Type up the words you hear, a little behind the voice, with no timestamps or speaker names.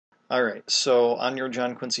Alright, so on your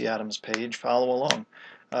John Quincy Adams page, follow along.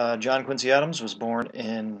 John Quincy Adams was born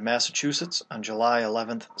in Massachusetts on July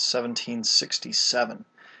 11th, 1767.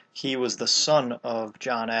 He was the son of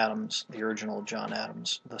John Adams, the original John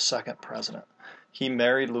Adams, the second president. He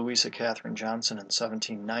married Louisa Catherine Johnson in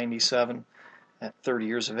 1797 at 30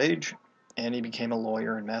 years of age, and he became a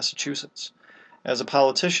lawyer in Massachusetts. As a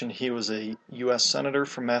politician, he was a U.S. Senator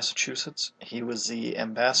from Massachusetts. He was the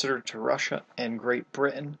ambassador to Russia and Great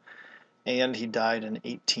Britain, and he died in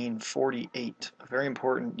 1848, a very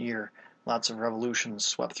important year. Lots of revolutions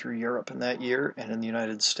swept through Europe in that year, and in the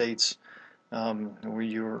United States,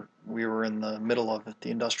 we were in the middle of it,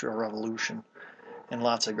 the Industrial Revolution, and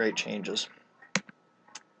lots of great changes.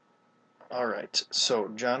 All right, so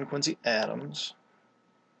John Quincy Adams.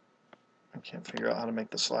 I can't figure out how to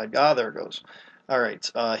make the slide. Ah, there it goes. All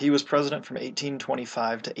right, he was president from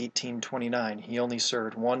 1825 to 1829. He only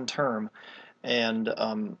served one term,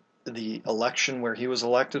 and the election where he was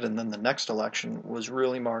elected and then the next election was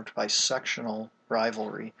really marked by sectional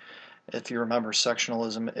rivalry. If you remember,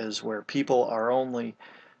 sectionalism is where people are only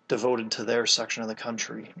devoted to their section of the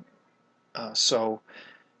country.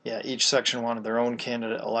 Yeah, each section wanted their own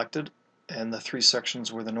candidate elected, and the three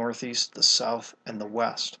sections were the Northeast, the South, and the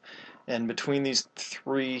West. And between these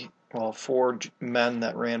four men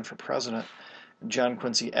that ran for president, John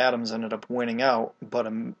Quincy Adams ended up winning out,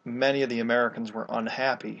 but many of the Americans were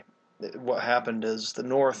unhappy. What happened is the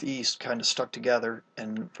Northeast kind of stuck together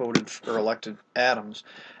and voted or elected Adams,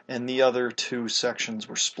 and the other two sections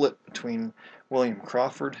were split between William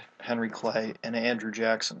Crawford, Henry Clay, and Andrew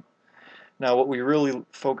Jackson. Now, what we really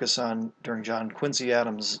focus on during John Quincy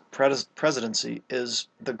Adams' presidency is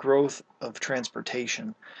the growth of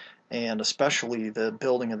transportation, and especially the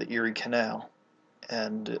building of the Erie Canal.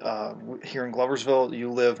 And here in Gloversville, you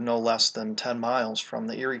live no less than 10 miles from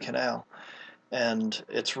the Erie Canal. And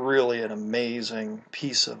it's really an amazing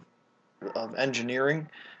piece of engineering,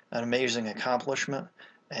 an amazing accomplishment,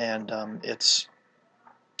 and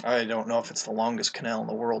I don't know if it's the longest canal in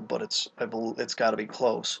the world, but it's got to be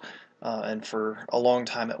close, and for a long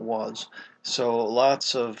time it was. So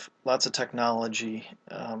lots of technology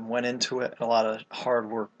went into it, a lot of hard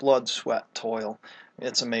work, blood, sweat, toil.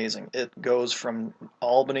 It's amazing. It goes from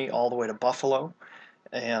Albany all the way to Buffalo,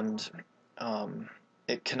 and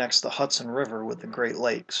it connects the Hudson River with the Great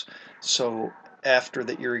Lakes. So after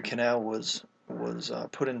the Erie Canal was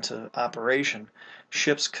put into operation,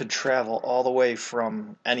 ships could travel all the way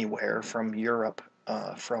from anywhere, from Europe,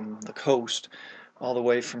 from the coast, all the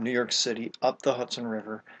way from New York City up the Hudson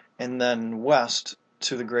River, and then west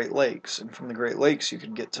to the Great Lakes. And from the Great Lakes, you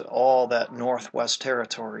could get to all that Northwest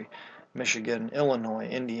territory, Michigan, Illinois,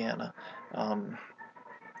 Indiana,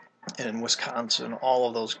 in Wisconsin, all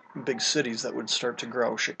of those big cities that would start to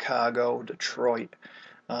grow, Chicago, Detroit.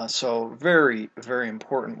 So very, very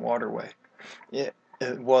important waterway. It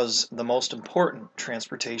was the most important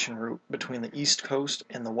transportation route between the East Coast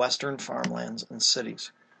and the western farmlands and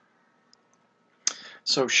cities.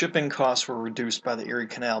 So shipping costs were reduced by the Erie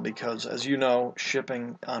Canal because, as you know,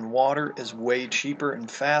 shipping on water is way cheaper and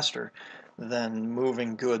faster than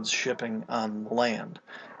moving goods shipping on land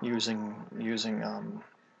using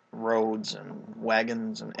roads and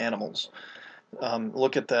wagons and animals.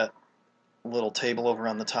 Look at that little table over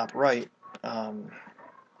on the top right.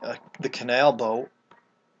 The canal boat,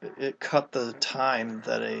 it cut the time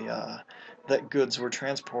that that goods were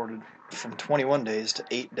transported from 21 days to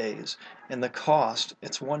 8 days, and the cost,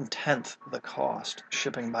 it's 1/10 the cost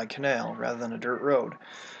shipping by canal rather than a dirt road.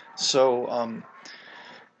 So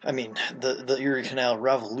I mean, the Erie Canal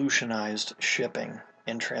revolutionized shipping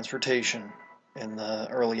and transportation in the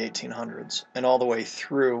early 1800s and all the way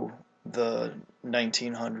through the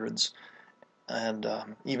 1900s, and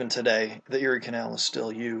even today the Erie Canal is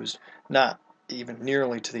still used, not even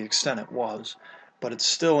nearly to the extent it was, but it's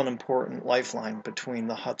still an important lifeline between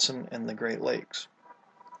the Hudson and the Great Lakes.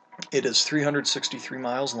 It is 363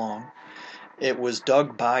 miles long. It was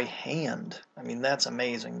dug by hand. I mean, that's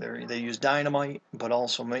amazing. They used dynamite, but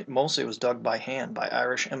also mostly it was dug by hand by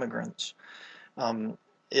Irish immigrants.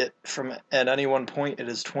 At any one point, it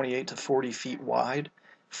is 28 to 40 feet wide,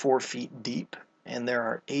 4 feet deep, and there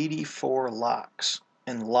are 84 locks.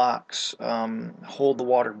 And locks hold the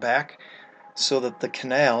water back so that the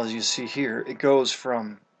canal, as you see here, the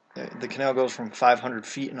canal goes from 500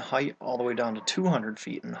 feet in height all the way down to 200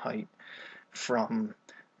 feet in height from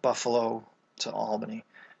Buffalo to Albany,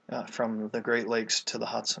 from the Great Lakes to the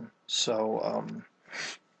Hudson. So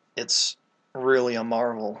it's really a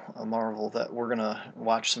marvel that we're going to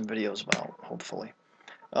watch some videos about, hopefully.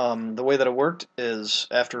 The way that it worked is,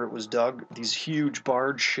 after it was dug, these huge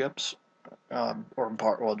barge ships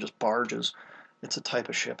well, just barges. It's a type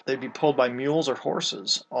of ship. They'd be pulled by mules or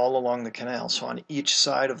horses all along the canal. So on each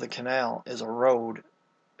side of the canal is a road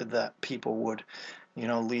that people would,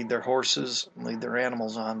 lead their horses, lead their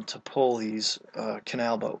animals on to pull these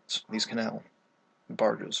canal boats, these canal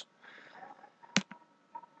barges.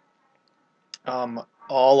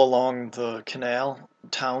 All along the canal,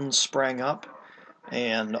 towns sprang up,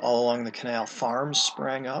 and all along the canal, farms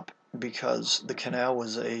sprang up because the canal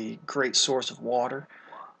was a great source of water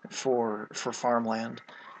for farmland.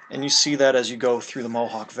 And you see that as you go through the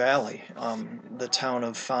Mohawk Valley. The town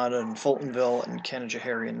of Fonda and Fultonville and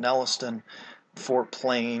Canajoharie and Nelliston, Fort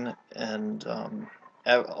Plain, and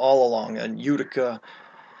all along, and Utica,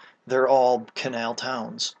 they're all canal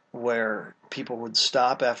towns where people would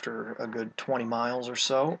stop after a good 20 miles or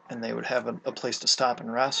so, and they would have a place to stop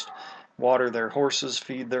and rest, water their horses,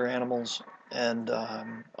 feed their animals, and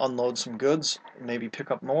unload some goods, maybe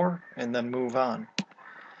pick up more, and then move on.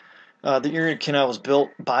 The Erie Canal was built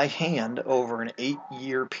by hand over an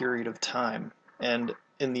 8-year period of time, and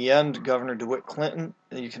in the end, Governor DeWitt Clinton,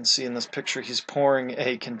 you can see in this picture, he's pouring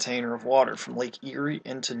a container of water from Lake Erie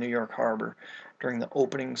into New York Harbor during the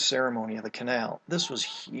opening ceremony of the canal. This was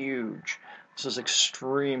huge. This was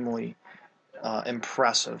extremely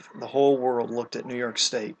impressive. The whole world looked at New York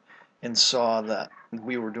State and saw that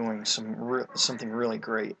we were doing something really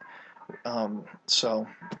great. So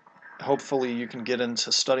hopefully you can get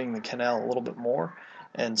into studying the canal a little bit more,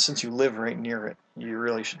 and since you live right near it, you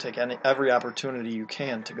really should take every opportunity you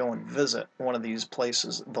can to go and visit one of these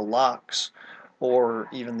places, the locks, or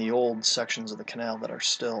even the old sections of the canal that are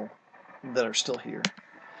still here.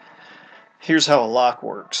 Here's how a lock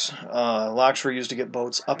works. Locks were used to get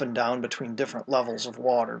boats up and down between different levels of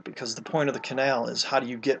water, because the point of the canal is how do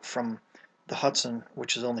you get from the Hudson,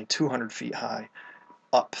 which is only 200 feet high,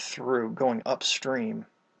 up through, going upstream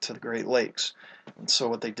to the Great Lakes. And so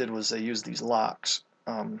what they did was they used these locks,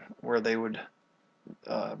 where they would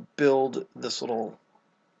build this little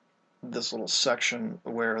section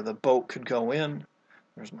where the boat could go in.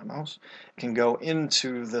 There's my mouse. Can go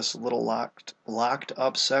into this little locked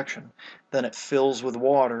up section. Then it fills with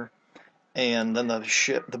water, and then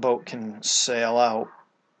the boat can sail out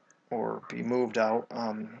or be moved out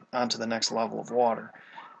onto the next level of water.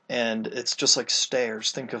 And it's just like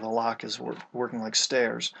stairs. Think of a lock as working like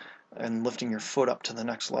stairs, and lifting your foot up to the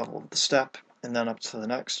next level of the step, and then up to the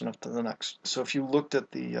next, and up to the next. So if you looked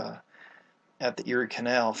at the Erie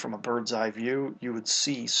Canal from a bird's eye view, you would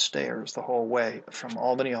see stairs the whole way from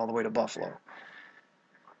Albany all the way to Buffalo.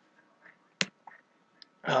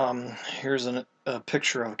 Here's a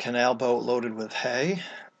picture of a canal boat loaded with hay.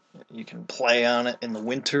 You can play on it in the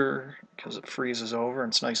winter because it freezes over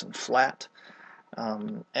and it's nice and flat.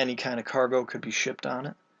 Any kind of cargo could be shipped on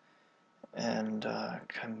it. And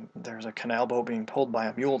there's a canal boat being pulled by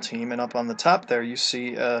a mule team, and up on the top there you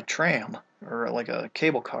see a tram, or like a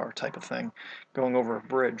cable car type of thing, going over a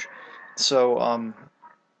bridge. So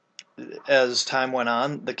as time went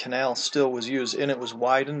on, the canal still was used, and it was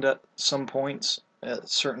widened at some points, at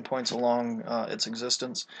certain points along its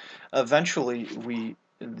existence. Eventually,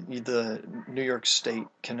 the New York State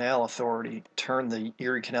Canal Authority turned the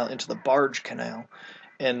Erie Canal into the barge canal.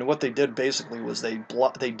 And what they did basically was they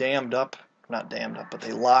dammed up, not dammed up, but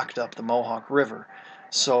they locked up the Mohawk River.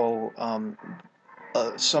 So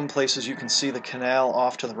some places you can see the canal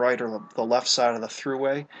off to the right or the left side of the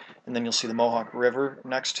thruway, and then you'll see the Mohawk River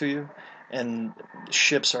next to you. And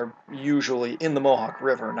ships are usually in the Mohawk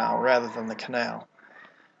River now rather than the canal.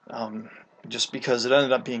 Just because it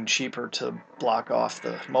ended up being cheaper to block off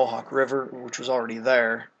the Mohawk River, which was already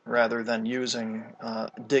there, rather than using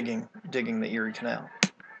digging the Erie Canal.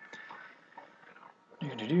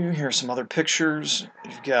 Here's some other pictures.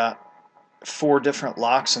 You've got 4 different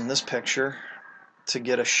locks in this picture to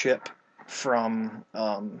get a ship from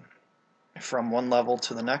one level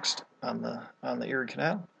to the next on the Erie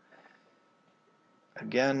Canal.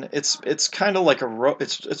 Again, it's kind of like a road.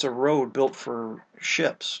 It's a road built for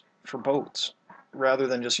ships, for boats, rather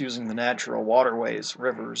than just using the natural waterways,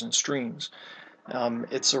 rivers, and streams.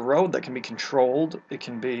 It's a road that can be controlled. It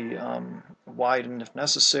can be widened if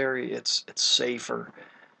necessary. It's safer.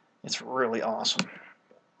 It's really awesome.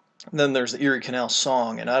 And then there's the Erie Canal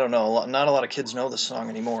song, and I don't know, not a lot of kids know this song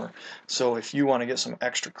anymore. So if you want to get some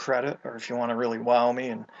extra credit, or if you want to really wow me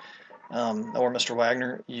and or Mr.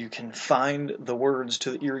 Wagner, you can find the words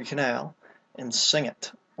to the Erie Canal and sing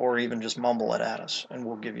it, or even just mumble it at us, and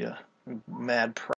we'll give you mad